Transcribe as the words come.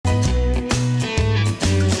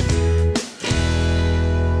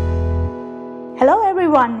Hello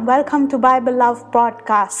everyone, welcome to Bible Love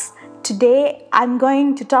Podcast. Today I'm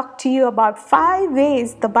going to talk to you about 5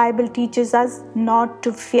 ways the Bible teaches us not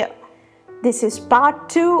to fear. This is part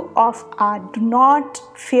 2 of our Do Not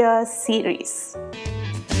Fear series.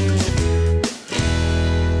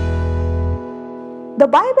 The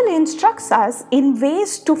Bible instructs us in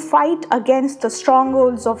ways to fight against the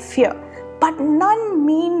strongholds of fear, but none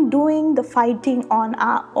mean doing the fighting on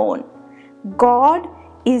our own. God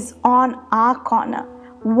is on our corner,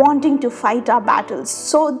 wanting to fight our battles.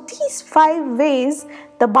 So these 5 ways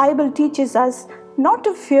the Bible teaches us not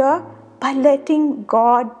to fear by letting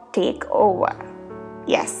God take over.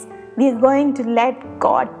 Yes, we are going to let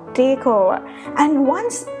God take over. And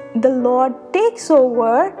once the Lord takes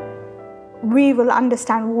over, we will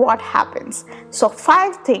understand what happens. So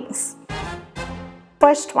 5 things.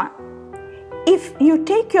 First one, if you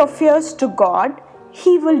take your fears to God,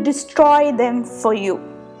 He will destroy them for you.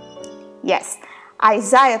 Yes,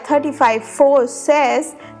 Isaiah 35:4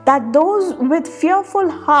 says that those with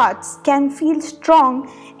fearful hearts can feel strong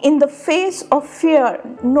in the face of fear,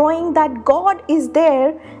 knowing that God is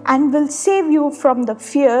there and will save you from the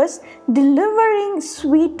fears, delivering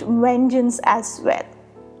sweet vengeance as well.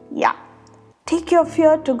 Yeah, take your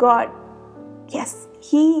fear to God. Yes,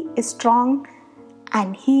 He is strong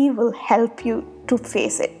and He will help you to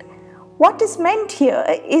face it. What is meant here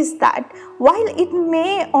is that while it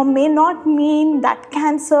may or may not mean that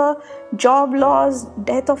cancer, job loss,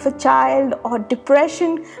 death of a child, or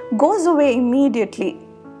depression goes away immediately,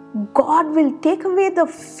 God will take away the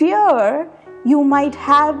fear you might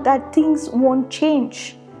have that things won't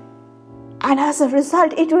change. And as a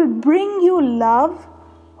result, it will bring you love,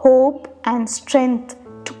 hope, and strength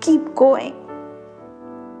to keep going,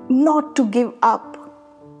 not to give up.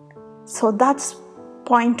 So that's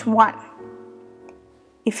point 1.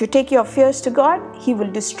 If you take your fears to God, He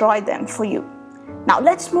will destroy them for you. Now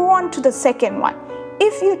let's move on to the second one.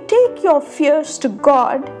 If you take your fears to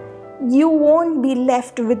God, you won't be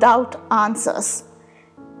left without answers.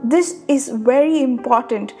 This is very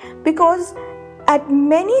important because at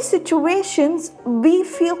many situations we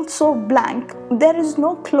feel so blank. There is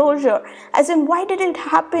no closure. As in, why did it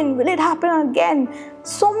happen? Will it happen again?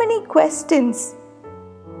 So many questions.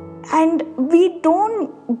 And we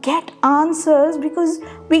don't get answers because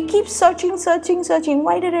we keep searching.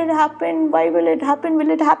 Why did it happen? Why will it happen?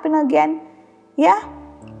 Will it happen again? Yeah?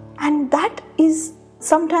 And that is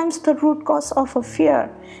sometimes the root cause of a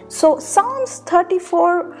fear. So Psalms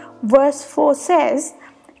 34 verse 4 says,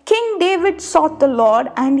 King David sought the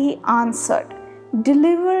Lord and He answered,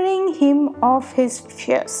 delivering him of his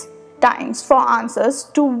fears. Times for answers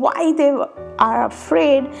to why they are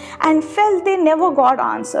afraid and felt they never got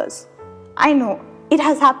answers. I know it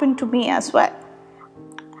has happened to me as well.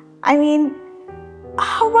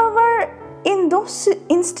 However, in those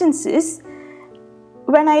instances,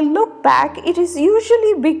 when I look back, it is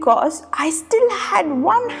usually because I still had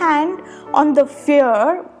one hand on the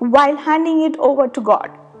fear while handing it over to God.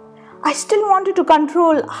 I still wanted to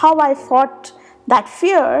control how I fought that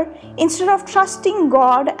fear instead of trusting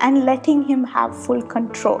God and letting Him have full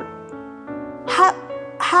control.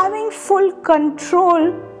 Having full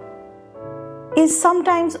control is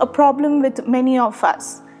sometimes a problem with many of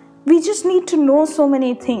us. We just need to know so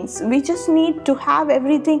many things. We just need to have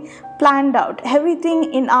everything planned out,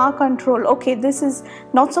 everything in our control. Okay, this is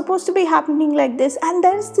not supposed to be happening like this, and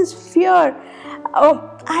there is this fear,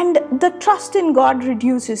 and the trust in God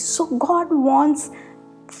reduces. So God wants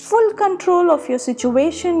full control of your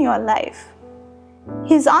situation, your life.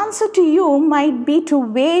 His answer to you might be to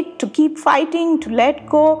wait, to keep fighting, to let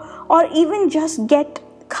go, or even just get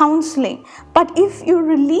counseling. But if you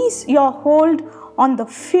release your hold on the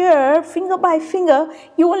fear, finger by finger,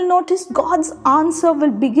 you will notice God's answer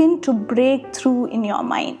will begin to break through in your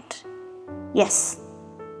mind. Yes,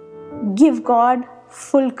 give God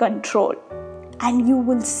full control, and you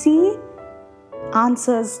will see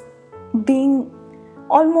answers being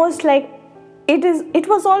almost like it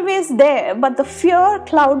was always there, but the fear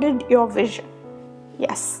clouded your vision.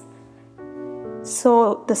 Yes.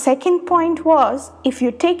 So the second point was, if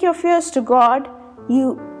you take your fears to God,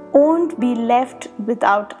 you won't be left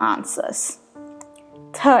without answers.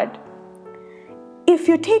 Third, if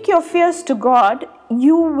you take your fears to God,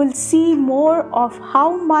 you will see more of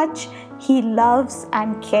how much He loves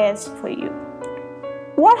and cares for you.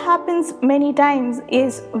 What happens many times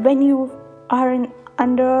is when you are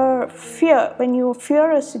under fear, when you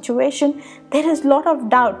fear a situation, there is a lot of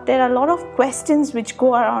doubt. There are a lot of questions which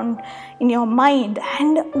go around in your mind.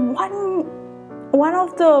 And one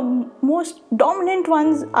of the most dominant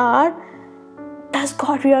ones are, does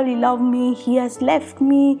God really love me? He has left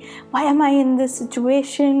me. Why am I in this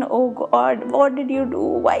situation? Oh God, what did you do?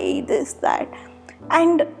 Why this, that?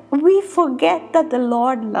 And we forget that the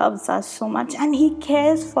Lord loves us so much and He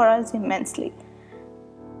cares for us immensely.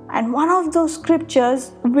 And one of those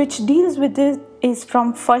scriptures which deals with this is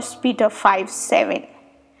from 1 Peter 5:7.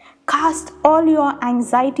 Cast all your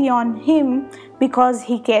anxiety on Him because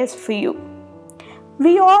He cares for you.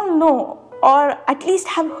 We all know, or at least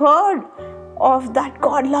have heard of, that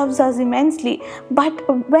God loves us immensely. But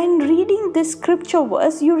when reading this scripture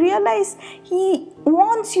verse, you realize He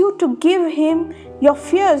wants you to give Him your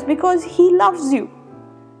fears because He loves you.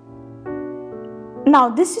 Now,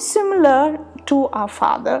 this is similar to our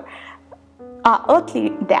father, our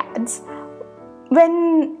earthly dads.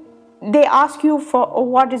 When they ask you for, oh,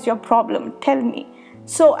 what is your problem? Tell me.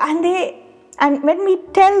 So, and when we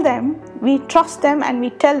tell them, we trust them and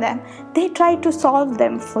we tell them, they try to solve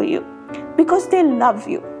them for you because they love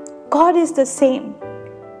you. God is the same.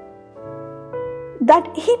 That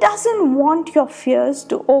He doesn't want your fears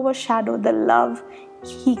to overshadow the love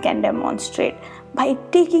He can demonstrate by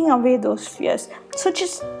taking away those fears. So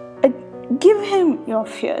just give Him your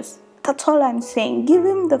fears. That's all I'm saying. Give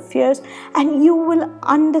Him the fears and you will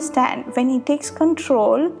understand when He takes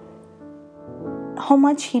control how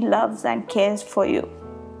much He loves and cares for you.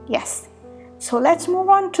 Yes. So let's move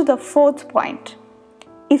on to the fourth point.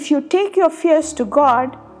 If you take your fears to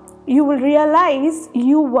God, you will realize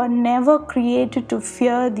you were never created to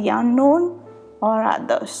fear the unknown or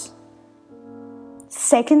others.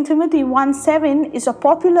 2 Timothy 1:7 is a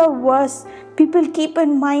popular verse people keep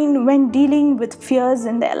in mind when dealing with fears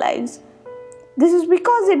in their lives. This is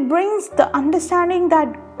because it brings the understanding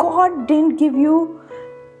that God didn't give you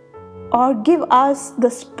or give us the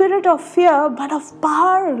spirit of fear, but of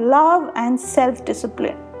power, love, and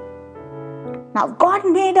self-discipline. Now, God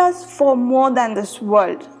made us for more than this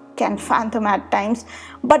world can fathom at times,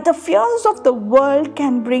 but the fears of the world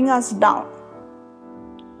can bring us down.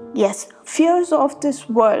 Yes, fears of this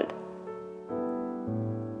world.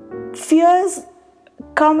 Fears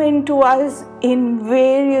come into us in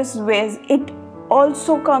various ways. It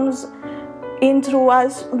also comes in through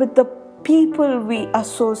us with the people we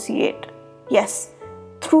associate. Yes,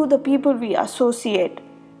 through the people we associate.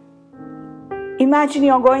 Imagine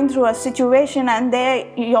you're going through a situation and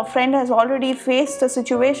your friend has already faced a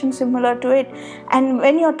situation similar to it, and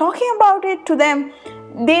when you're talking about it to them,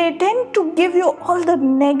 they tend to give you all the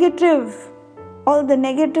negative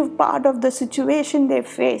part of the situation they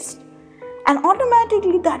faced, and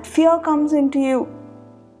automatically that fear comes into you.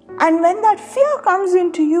 And when that fear comes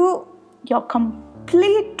into you, your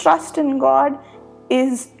complete trust in God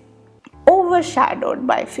is overshadowed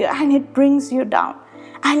by fear and it brings you down.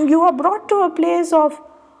 And you are brought to a place of,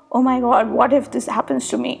 oh my God, what if this happens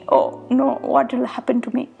to me? Oh no, what will happen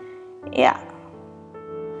to me? Yeah.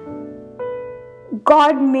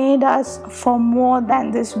 God made us for more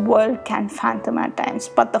than this world can fathom at times.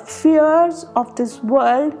 But the fears of this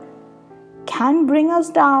world can bring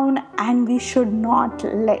us down and we should not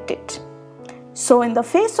let it. So in the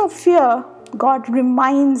face of fear, God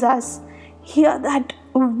reminds us here that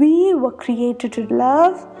we were created to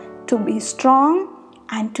love, to be strong,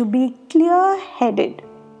 and to be clear-headed.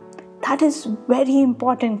 That is very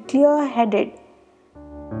important, clear-headed.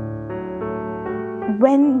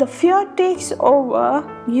 When the fear takes over,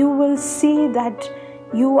 you will see that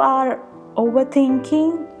you are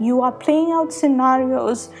overthinking, you are playing out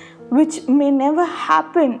scenarios which may never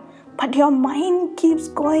happen, but your mind keeps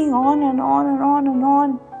going on and on and on and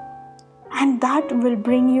on, and that will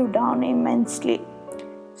bring you down immensely.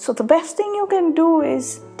 So the best thing you can do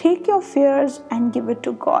is take your fears and give it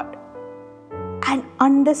to God and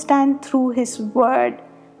understand through His word.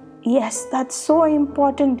 Yes, that's so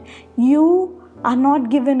important. You are not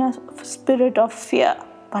given a spirit of fear,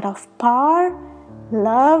 but of power,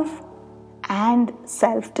 love, and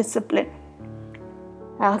self-discipline.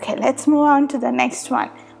 Okay, let's move on to the next one.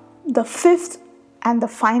 The fifth and the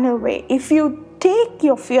final way. If you take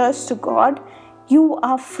your fears to God, you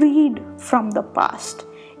are freed from the past.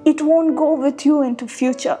 It won't go with you into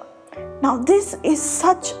future. Now, this is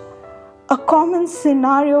such a common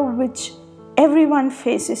scenario which everyone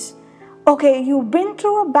faces. Okay, you've been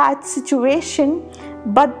through a bad situation,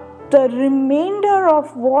 but the remainder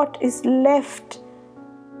of what is left,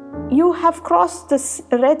 you have crossed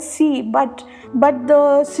the Red Sea, but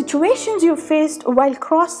the situations you faced while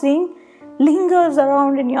crossing lingers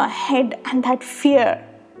around in your head, and that fear.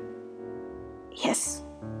 Yes,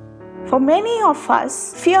 for many of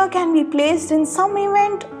us, fear can be placed in some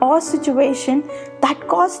event or situation that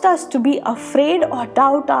caused us to be afraid or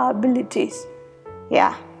doubt our abilities.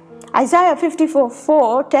 Yeah. Isaiah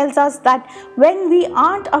 54:4 tells us that when we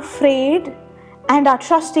aren't afraid and are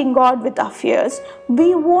trusting God with our fears,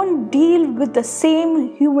 we won't deal with the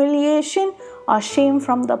same humiliation or shame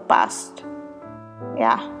from the past.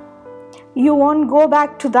 Yeah. You won't go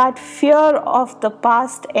back to that fear of the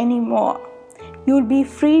past anymore. You'll be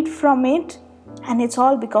freed from it, and it's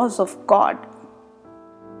all because of God.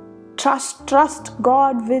 Trust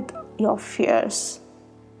God with your fears.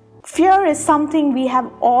 Fear is something we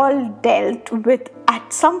have all dealt with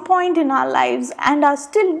at some point in our lives and are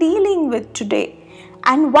still dealing with today.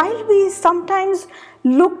 And while we sometimes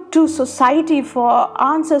look to society for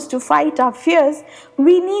answers to fight our fears,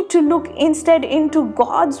 we need to look instead into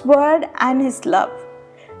God's word and His love.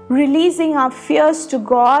 Releasing our fears to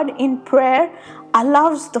God in prayer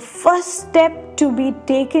allows the first step to be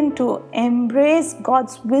taken to embrace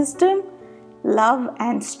God's wisdom, love,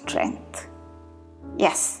 and strength.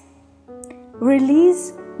 Yes,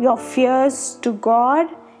 release your fears to God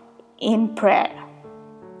in prayer.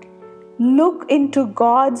 Look into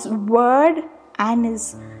God's word and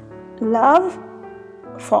His love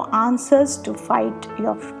for answers to fight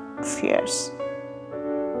your fears.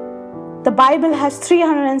 The Bible has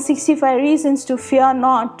 365 reasons to fear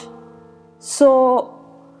not. So,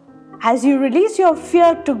 as you release your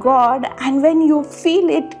fear to God, and when you feel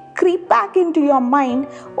it creep back into your mind,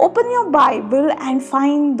 open your Bible and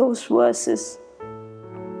find those verses.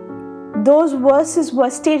 Those verses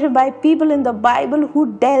were stated by people in the Bible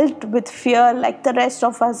who dealt with fear like the rest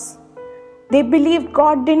of us. They believed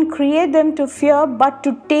God didn't create them to fear, but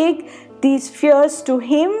to take these fears to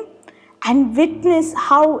Him and witness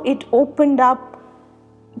how it opened up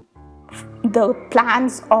the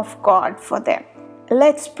plans of God for them.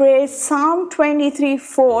 Let's pray Psalm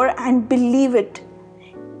 23:4 and believe it.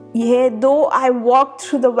 Yea, though I walk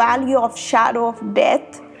through the valley of shadow of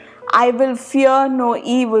death, I will fear no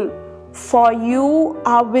evil, for you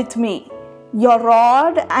are with me. Your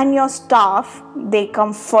rod and your staff, they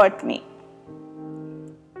comfort me.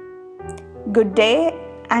 Good day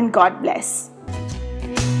and God bless.